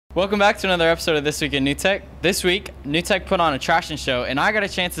Welcome back to another episode of This Week in New Tech. This week, New Tech put on a trashing show, and I got a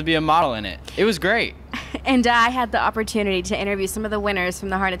chance to be a model in it. It was great. And I had the opportunity to interview some of the winners from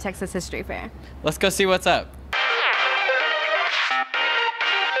the Heart of Texas History Fair. Let's go see what's up.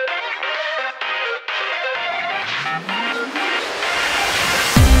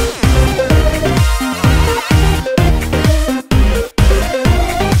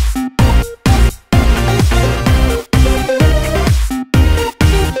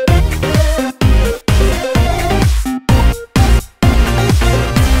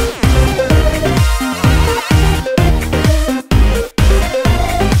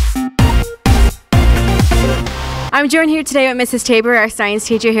 I'm joined here today with Mrs. Tabor, our science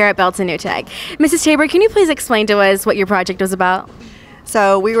teacher here at Belton New Tech. Mrs. Tabor, can you please explain to us what your project was about?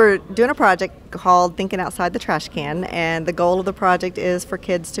 So we were doing a project called Thinking Outside the Trash Can, and the goal of the project is for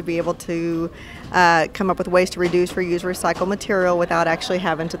kids to be able to come up with ways to reduce, reuse, recycle material without actually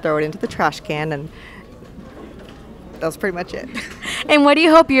having to throw it into the trash can, and that was pretty much it. And what do you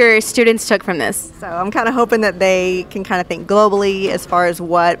hope your students took from this? So I'm kind of hoping that they can kind of think globally as far as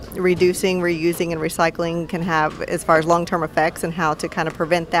what reducing, reusing, and recycling can have as far as long-term effects and how to kind of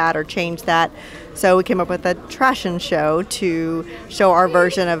prevent that or change that. So we came up with a trashing show to show our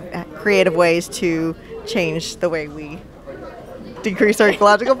version of creative ways to change the way we decrease our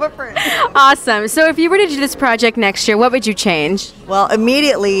ecological footprint. Awesome. So if you were to do this project next year, what would you change? Well,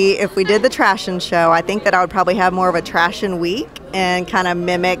 immediately, if we did the trashing show, I think that I would probably have more of a trashing week and kind of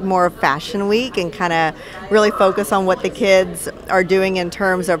mimic more of Fashion Week and kind of really focus on what the kids are doing in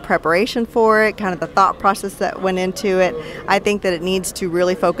terms of preparation for it, kind of the thought process that went into it. I think that it needs to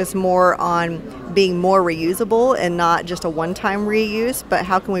really focus more on being more reusable and not just a one-time reuse, but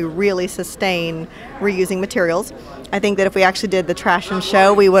how can we really sustain reusing materials. I think that if we actually did the trashing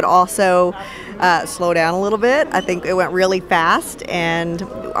show, we would also slow down a little bit. I think it went really fast, and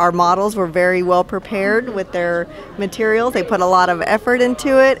our models were very well prepared with their materials. They put a lot of effort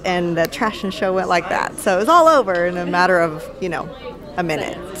into it, and the trashing show went like that. So it was all over in a matter of, a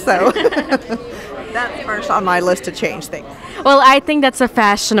minute. So that's first on my list to change things. Well, I think that's a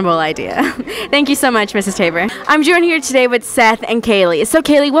fashionable idea. Thank you so much, Mrs. Tabor. I'm joined here today with Seth and Kaylee. So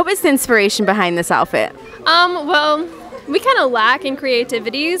Kaylee, what was the inspiration behind this outfit? Well, we kind of lack in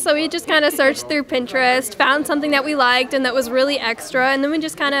creativity, so we just kind of searched through Pinterest, found something that we liked and that was really extra, and then we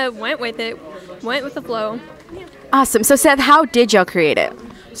just kind of went with it, went with the flow. Awesome. So Seth, how did y'all create it?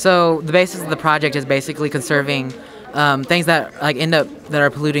 So the basis of the project is basically conserving things that that are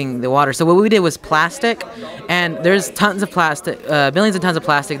polluting the water. So what we did was plastic, and there's tons of plastic, billions of tons of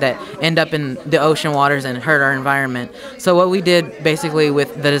plastic that end up in the ocean waters and hurt our environment. So what we did basically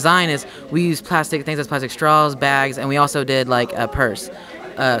with the design is we used plastic things as plastic straws, bags, and we also did like a purse.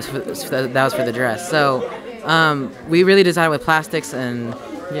 That was for the dress. So we really designed with plastics, and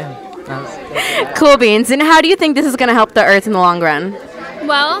yeah. Cool beans. And how do you think this is going to help the earth in the long run?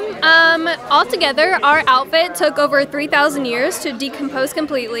 Well, altogether, our outfit took over 3,000 years to decompose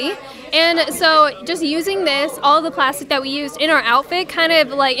completely. And so just using this, all the plastic that we used in our outfit kind of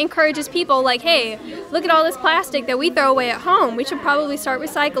like encourages people like, hey, look at all this plastic that we throw away at home. We should probably start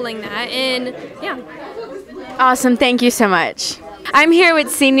recycling that. And yeah. Awesome. Thank you so much. I'm here with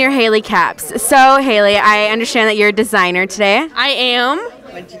senior Haley Capps. So Haley, I understand that you're a designer today. I am.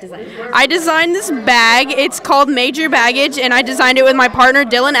 What did you design? I designed this bag. It's called Major Baggage, and I designed it with my partner,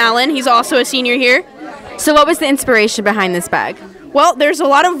 Dylan Allen. He's also a senior here. So what was the inspiration behind this bag? Well, there's a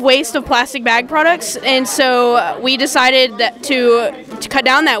lot of waste of plastic bag products, and so we decided that to cut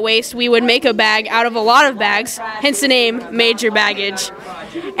down that waste, we would make a bag out of a lot of bags, hence the name Major Baggage.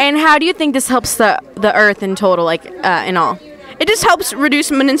 And how do you think this helps the earth in total, in all? It just helps reduce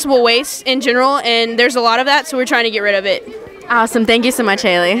municipal waste in general, and there's a lot of that, so we're trying to get rid of it. Awesome. Thank you so much,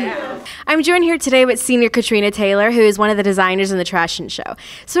 Haley. I'm joined here today with senior Katrina Taylor, who is one of the designers in the Trashing Show.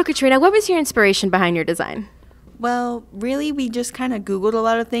 So, Katrina, what was your inspiration behind your design? Well, really, we just kind of Googled a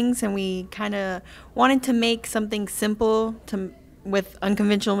lot of things, and we kind of wanted to make something simple with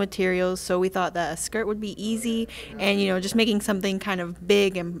unconventional materials, so we thought that a skirt would be easy, and, just making something kind of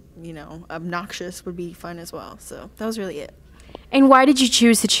big and, obnoxious would be fun as well. So that was really it. And why did you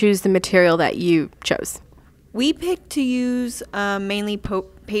choose the material that you chose? We picked to use mainly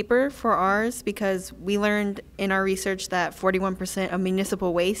paper for ours because we learned in our research that 41% of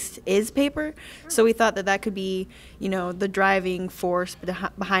municipal waste is paper. So we thought that could be, the driving force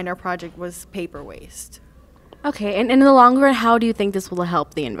behind our project was paper waste. Okay, and in the long run, how do you think this will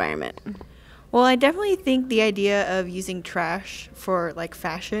help the environment? Well, I definitely think the idea of using trash for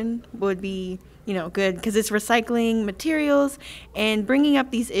fashion would be, good because it's recycling materials, and bringing up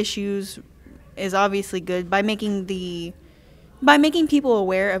these issues is obviously good by making the by making people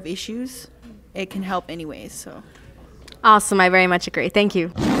aware of issues, it can help anyways. So. Awesome. I very much agree. Thank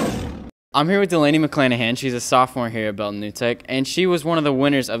you. I'm here with Delaney McClanahan. She's a sophomore here at Belton New Tech, and she was one of the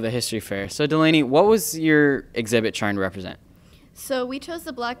winners of the history fair. So Delaney, what was your exhibit trying to represent? So we chose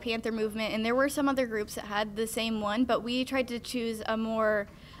the Black Panther movement, and there were some other groups that had the same one, but we tried to choose a more,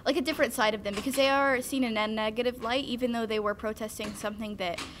 like a different side of them, because they are seen in a negative light, even though they were protesting something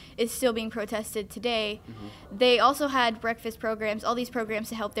that is still being protested today. They also had breakfast programs, all these programs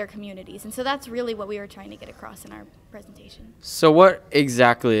to help their communities, and so that's really what we were trying to get across in our presentation. So what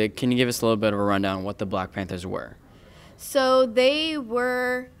exactly, can you give us a little bit of a rundown on what the Black Panthers were? So they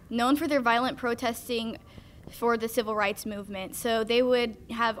were known for their violent protesting for the civil rights movement. So they would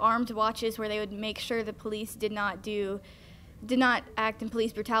have armed watches where they would make sure the police did not act in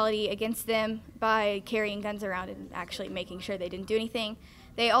police brutality against them by carrying guns around and actually making sure they didn't do anything.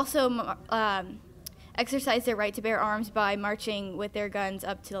 They also exercised their right to bear arms by marching with their guns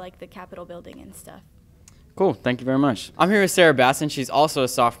up to like the Capitol building and stuff. Cool, thank you very much. I'm here with Sarah Basson. She's also a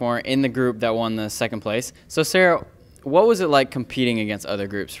sophomore in the group that won the second place. So Sarah, what was it like competing against other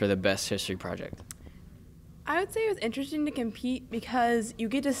groups for the best history project? I would say it was interesting to compete because you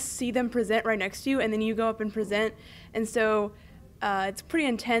get to see them present right next to you, and then you go up and present. And so it's pretty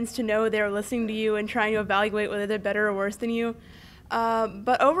intense to know they're listening to you and trying to evaluate whether they're better or worse than you.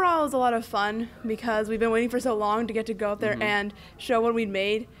 But overall, it was a lot of fun because we've been waiting for so long to get to go up there and show what we'd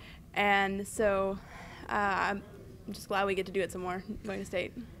made. And so I'm just glad we get to do it some more going to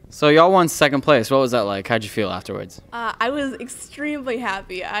state. So y'all won second place. What was that like? How'd you feel afterwards? I was extremely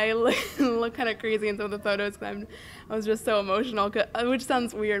happy. I look kind of crazy in some of the photos because I was just so emotional, which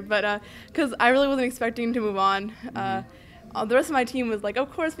sounds weird, but because I really wasn't expecting to move on. The rest of my team was like, "Of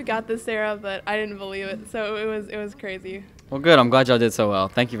course we got this, Sarah," but I didn't believe it, so it was crazy. Well, good. I'm glad y'all did so well.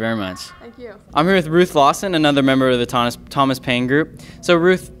 Thank you very much. Thank you. I'm here with Ruth Lawson, another member of the Thomas Paine group. So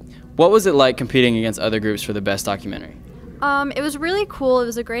Ruth, what was it like competing against other groups for the best documentary? It was really cool. It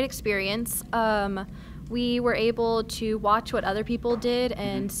was a great experience. We were able to watch what other people did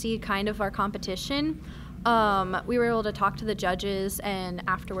and see kind of our competition. We were able to talk to the judges, and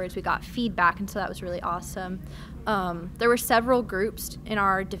afterwards we got feedback, and so that was really awesome. There were several groups in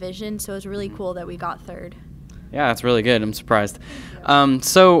our division, so it was really cool that we got third. Yeah, that's really good. I'm surprised.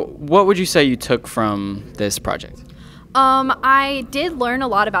 So what would you say you took from this project? I did learn a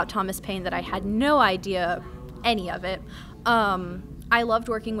lot about Thomas Paine that I had no idea any of it. I loved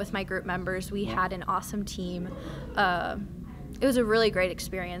working with my group members. We had an awesome team. It was a really great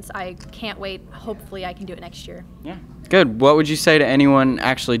experience. I can't wait. Hopefully I can do it next year. Yeah. Good. What would you say to anyone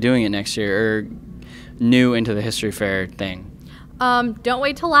actually doing it next year or new into the history fair thing? Don't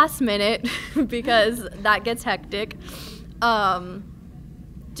wait till last minute because that gets hectic.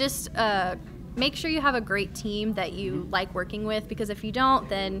 Just make sure you have a great team that you like working with, because if you don't,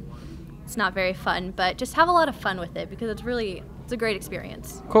 then it's not very fun. But just have a lot of fun with it because it's a great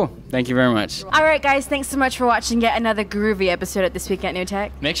experience. Cool. Thank you very much. All right, guys, thanks so much for watching yet another groovy episode of This Week at New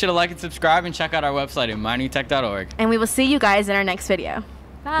Tech. Make sure to like and subscribe and check out our website at mynewtech.org. And we will see you guys in our next video.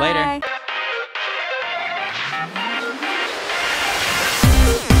 Bye. Later.